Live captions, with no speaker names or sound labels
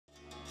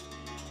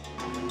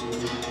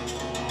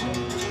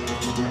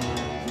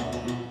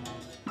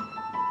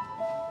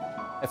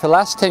For the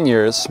last 10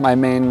 years, my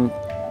main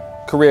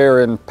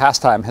career and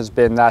pastime has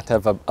been that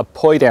of a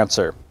poi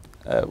dancer,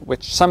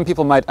 which some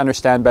people might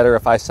understand better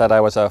if I said I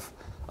was a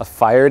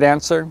fire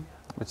dancer,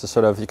 which is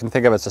sort of, you can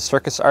think of it as a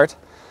circus art.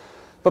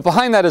 But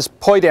behind that is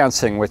poi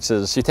dancing, which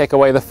is you take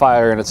away the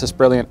fire, and it's this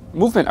brilliant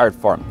movement art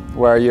form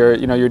where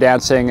you're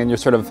dancing and you're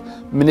sort of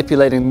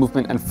manipulating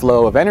movement and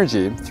flow of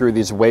energy through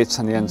these weights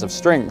on the ends of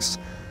strings.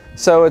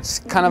 So it's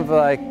kind of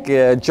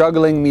like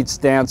juggling meets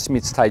dance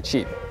meets Tai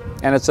Chi.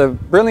 And it's a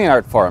brilliant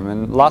art form,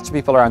 and lots of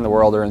people around the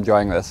world are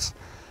enjoying this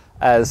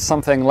as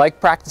something like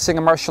practicing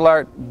a martial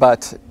art,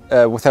 but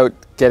without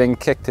getting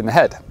kicked in the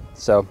head.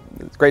 So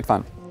it's great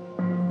fun.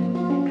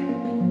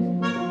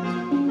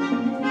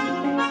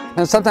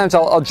 And sometimes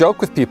I'll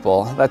joke with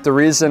people that the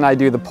reason I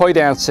do the poi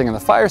dancing and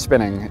the fire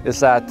spinning is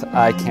that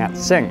I can't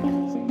sing.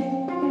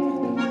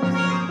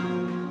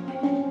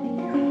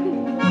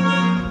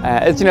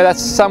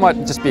 That's somewhat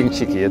just being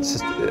cheeky. It's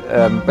just,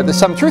 but there's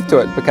some truth to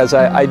it because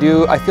I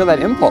feel that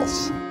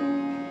impulse.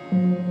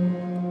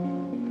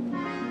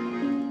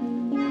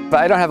 But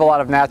I don't have a lot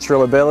of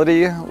natural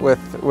ability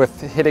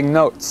with hitting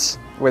notes,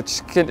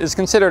 which is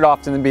considered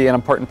often to be an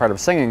important part of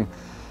singing.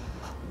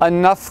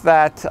 Enough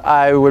that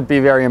I would be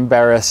very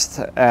embarrassed,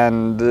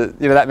 and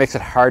that makes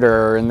it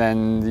harder, and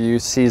then you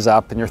seize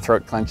up and your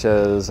throat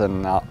clenches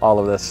and all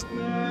of this.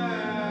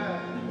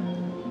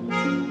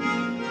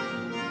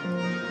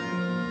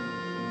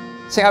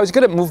 See, I was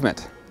good at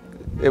movement.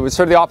 It was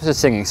sort of the opposite of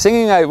singing.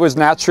 Singing I was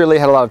naturally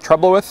had a lot of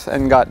trouble with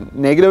and got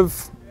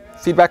negative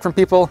feedback from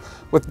people.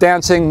 With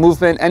dancing,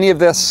 movement, any of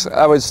this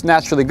I was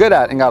naturally good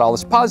at and got all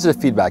this positive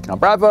feedback.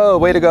 Bravo,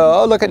 way to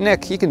go, oh look at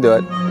Nick, he can do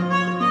it.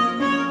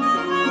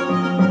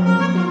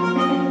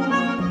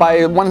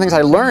 One of the things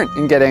I learned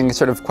in getting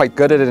sort of quite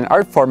good at an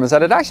art form is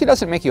that it actually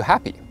doesn't make you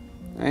happy,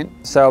 right?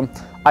 So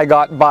I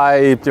got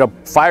by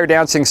fire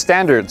dancing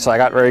standards, so I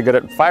got very good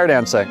at fire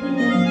dancing.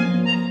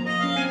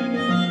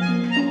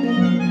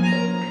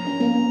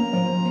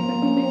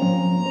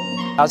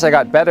 As I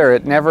got better,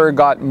 it never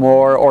got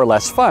more or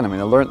less fun. I mean,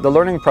 the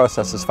learning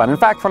process is fun. In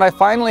fact, when I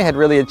finally had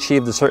really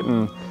achieved a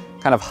certain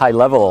kind of high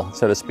level,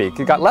 so to speak,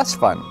 it got less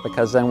fun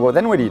because then what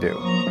do you do?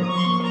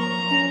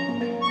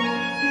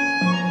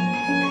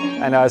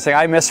 And I was saying,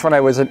 I miss when I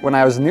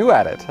was new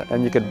at it,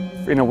 and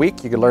in a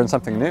week you could learn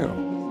something new.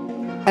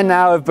 And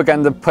now I've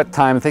begun to put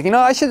time thinking,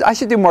 I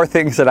should do more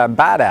things that I'm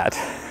bad at.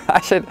 I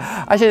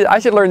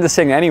should learn to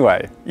sing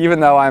anyway, even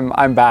though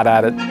I'm bad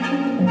at it.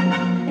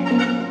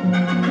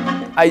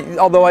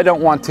 Although I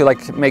don't want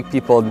to make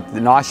people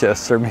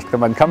nauseous or make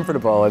them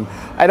uncomfortable, and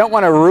I don't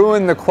want to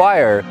ruin the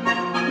choir.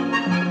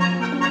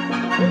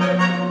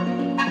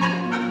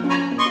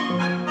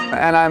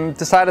 And I'm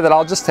decided that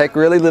I'll just take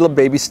really little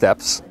baby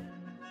steps.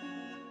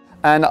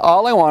 And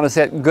all I want is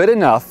to get good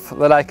enough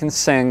that I can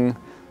sing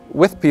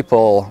with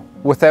people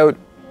without,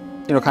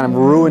 kind of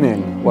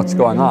ruining what's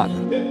going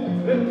on.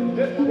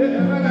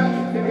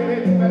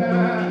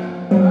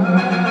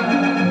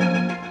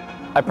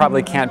 I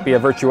probably can't be a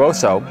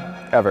virtuoso,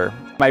 ever.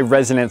 My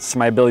resonance,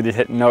 my ability to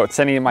hit notes,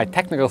 any of my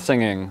technical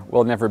singing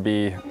will never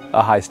be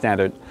a high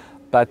standard.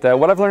 But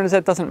what I've learned is that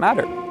it doesn't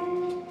matter.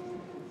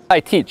 I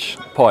teach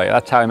poi,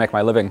 that's how I make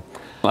my living.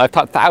 I've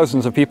taught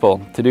thousands of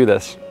people to do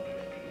this.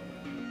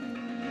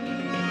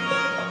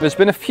 There's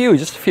been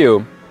just a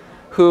few,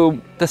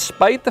 who,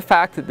 despite the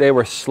fact that they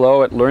were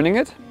slow at learning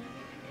it,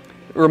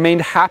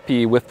 remained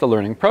happy with the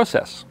learning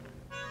process.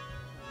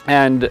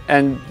 And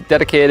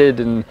dedicated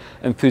and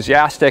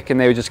enthusiastic, and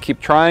they would just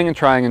keep trying and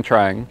trying and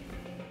trying.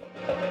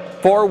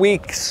 4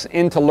 weeks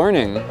into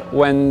learning,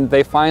 when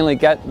they finally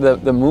get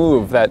the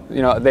move that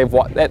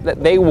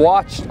that they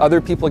watched other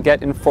people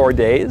get in 4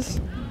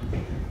 days,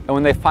 and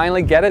when they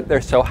finally get it,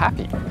 they're so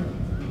happy.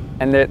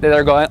 And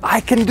they're going, I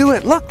can do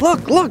it, look,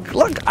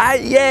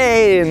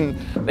 yay! And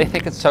they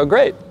think it's so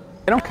great.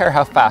 I don't care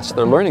how fast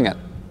they're learning it.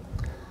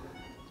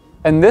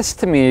 And this,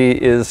 to me,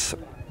 is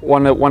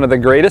one of the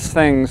greatest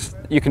things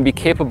you can be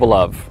capable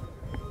of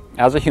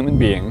as a human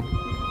being.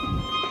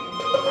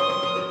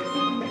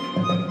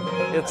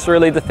 It's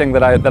really the thing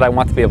that I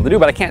want to be able to do,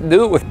 but I can't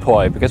do it with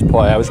poi, because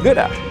poi I was good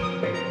at.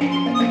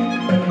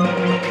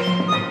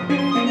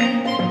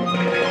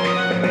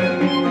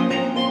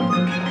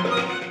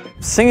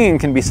 Singing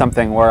can be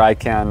something where I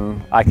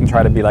can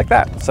try to be like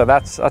that. So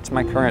that's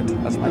my current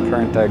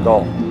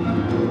goal.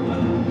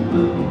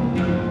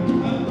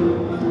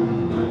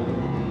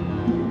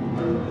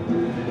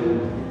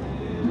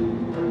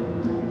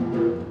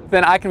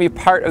 Then I can be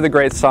part of the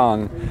great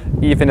song,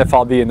 even if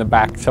I'll be in the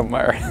back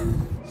somewhere.